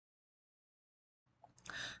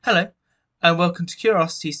Hello, and welcome to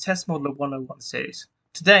Curiosity's Test Modeler 101 series.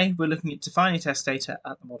 Today, we're looking at defining test data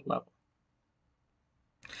at the model level.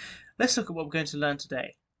 Let's look at what we're going to learn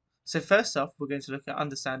today. So first off, we're going to look at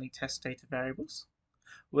understanding test data variables.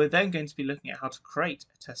 We're then going to be looking at how to create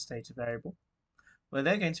a test data variable. We're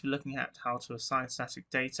then going to be looking at how to assign static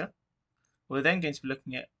data. We're then going to be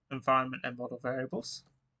looking at environment and model variables.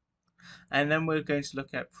 And then we're going to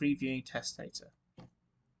look at previewing test data.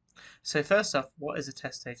 So first off, what is a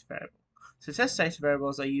test data variable? So test data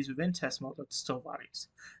variables are used within test modeler to store values.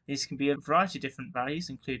 These can be a variety of different values,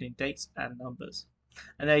 including dates and numbers,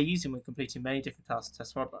 and they're used when completing many different tasks in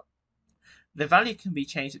test modeler. The value can be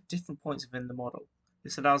changed at different points within the model.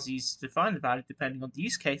 This allows the user to define the value depending on the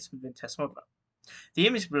use case within test modeler. The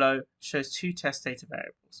image below shows two test data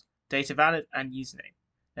variables, data valid and username.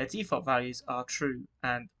 Their default values are true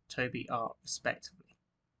and Toby are respectively.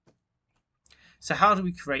 So how do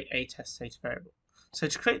we create a test data variable? So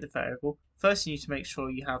to create the variable, first you need to make sure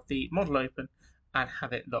you have the model open and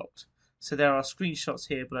have it locked. So there are screenshots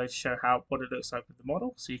here below to show what it looks like with the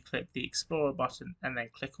model. So you click the Explorer button and then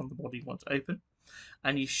click on the model you want to open.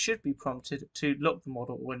 And you should be prompted to lock the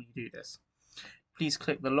model when you do this. Please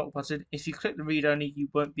click the lock button. If you click the read only, you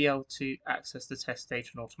won't be able to access the test data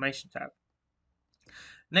and automation tab.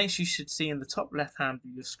 Next, you should see in the top left hand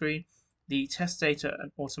of your screen the Test Data and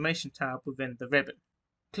Automation tab within the ribbon.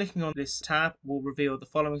 Clicking on this tab will reveal the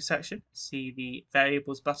following section. See the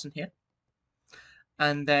Variables button here.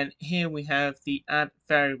 And then here we have the Add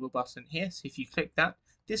Variable button here. So if you click that,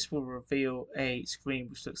 this will reveal a screen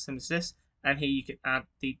which looks similar to this. And here you can add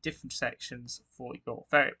the different sections for your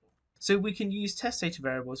variable. So we can use test data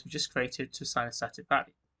variables we just created to assign a static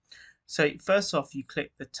value. So first off, you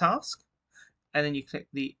click the task, and then you click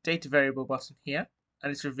the data variable button here,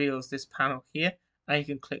 and it reveals this panel here, and you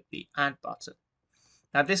can click the add button.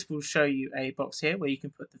 Now this will show you a box here where you can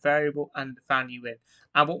put the variable and the value in,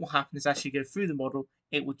 and what will happen is as you go through the model,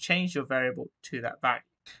 it will change your variable to that value.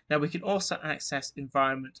 Now we can also access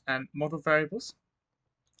environment and model variables.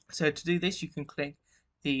 So to do this, you can click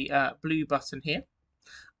the blue button here,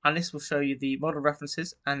 and this will show you the model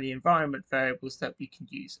references and the environment variables that we can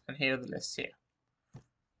use, and here are the lists here.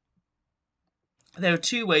 There are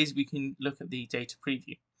two ways we can look at the data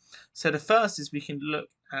preview. So the first is we can look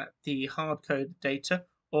at the hard-coded data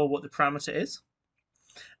or what the parameter is,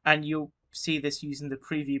 and you'll see this using the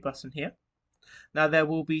preview button here. Now there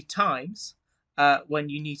will be times when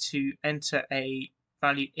you need to enter a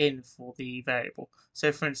value in for the variable.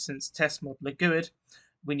 So for instance, test modeler GUID,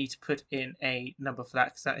 we need to put in a number for that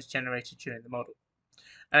because that is generated during the model.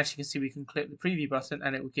 And as you can see, we can click the preview button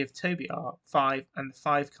and it will give Toby R 5, and the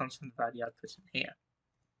 5 comes from the value I put in here.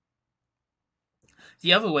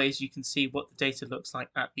 The other way is you can see what the data looks like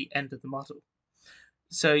at the end of the model.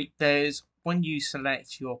 So there's when you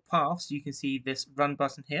select your paths, you can see this run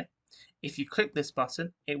button here. If you click this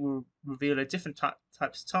button, it will reveal a different types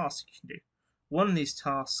of tasks you can do. One of these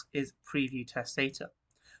tasks is preview test data.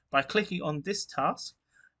 By clicking on this task,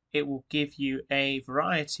 it will give you a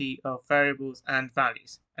variety of variables and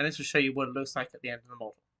values, and this will show you what it looks like at the end of the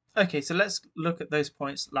model. Okay, so let's look at those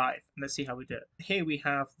points live and let's see how we do it. Here we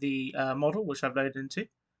have the model which I've loaded into.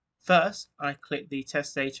 First, I click the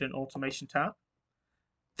Test Data and Automation tab.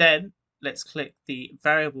 Then let's click the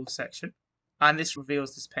Variable section, and this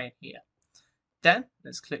reveals this pane here. Then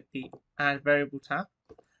let's click the Add Variable tab,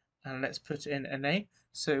 and let's put in a name.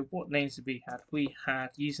 So what names did we have? We had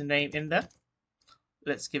username in there.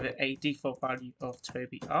 Let's give it a default value of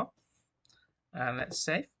Toby R, and let's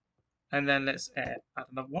save. And then let's add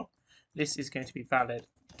another one. This is going to be valid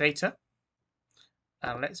data,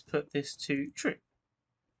 and let's put this to true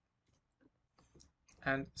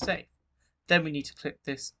and save. Then we need to click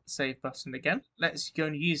this save button again. Let's go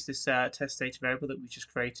and use this test data variable that we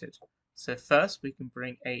just created. So first we can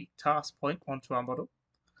bring a task point onto our model.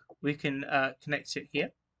 We can connect it here.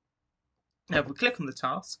 Now if we click on the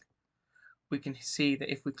task, we can see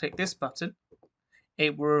that if we click this button,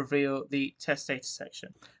 it will reveal the test data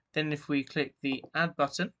section. Then if we click the add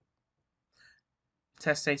button,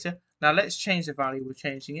 test data. Now let's change the value. We're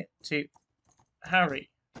changing it to Harry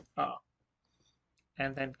R,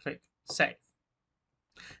 and then click save.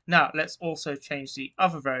 Now let's also change the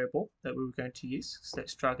other variable that we were going to use. So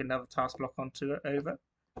let's drag another task block onto it over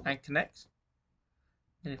and connect.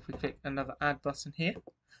 And if we click another add button here,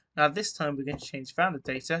 now this time we're going to change valid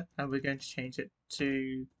data and we're going to change it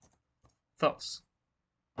to false.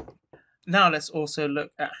 Now let's also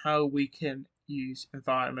look at how we can use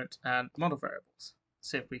environment and model variables.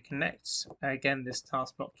 So if we connect again this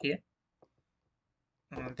task block here,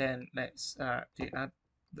 and then let's do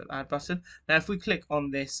the add button. Now if we click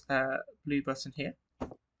on this blue button here,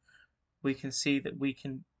 we can see that we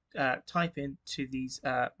can type into these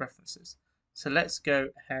references. So let's go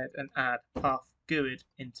ahead and add path GUID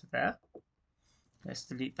into there. Let's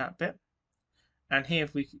delete that bit. And here,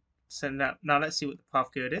 if we send that, now let's see what the path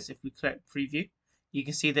GUID is. If we click preview, you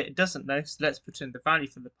can see that it doesn't know. So let's put in the value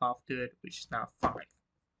for the path GUID, which is now 5.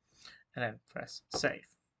 And then press save.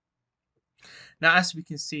 Now, as we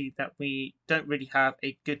can see that we don't really have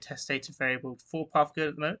a good test data variable for path GUID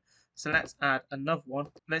at the moment. So let's add another one.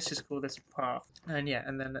 Let's just call this path. And yeah,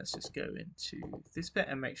 and then let's just go into this bit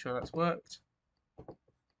and make sure that's worked.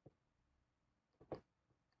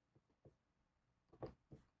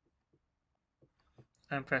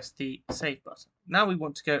 And press the save button. Now we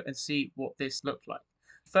want to go and see what this looked like.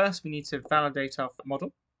 First, we need to validate our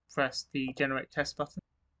model. Press the generate test button.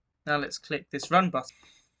 Now let's click this run button.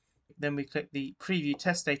 Then we click the preview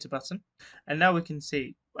test data button, and now we can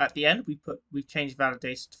see at the end we've changed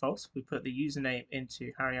validation to false. We put the username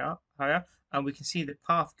into Harrier, and we can see the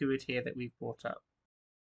path GUID here that we've brought up.